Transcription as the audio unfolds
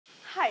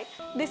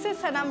This is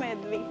Sana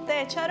Medvi, the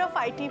HR of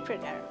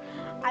iTpreneur.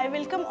 I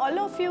welcome all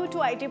of you to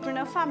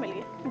iTpreneur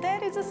family.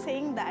 There is a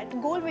saying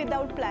that goal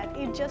without plan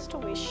is just a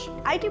wish.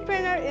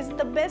 iTpreneur is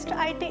the best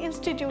IT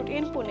institute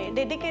in Pune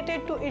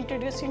dedicated to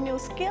introducing new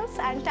skills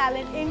and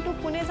talent into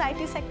Pune's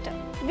IT sector.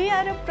 We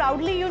are a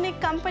proudly unique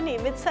company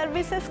with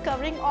services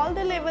covering all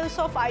the levels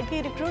of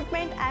IT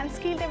recruitment and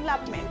skill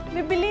development.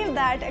 We believe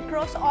that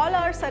across all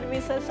our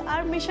services,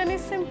 our mission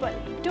is simple: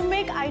 to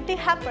make IT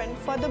happen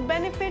for the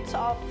benefits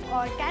of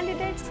our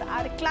candidates,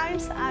 our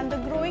clients, and the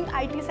growing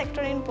IT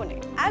sector in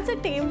Pune. As a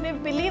team, we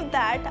believe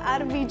that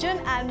our vision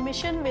and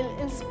mission will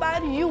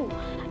inspire you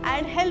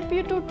and help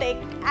you to take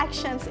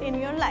actions in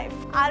your life.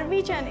 Our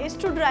vision is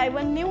to drive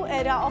a new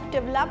era of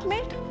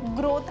development,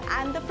 growth,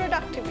 and the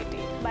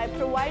productivity by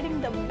providing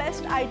the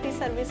best IT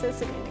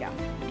services in India.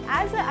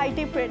 As an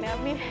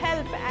iTpreneur, we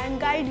help and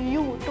guide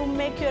you to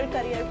make your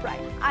career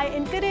bright. I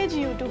encourage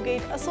you to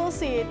get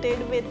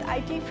associated with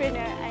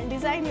iTpreneur and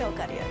design your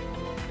career.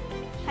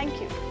 Thank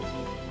you.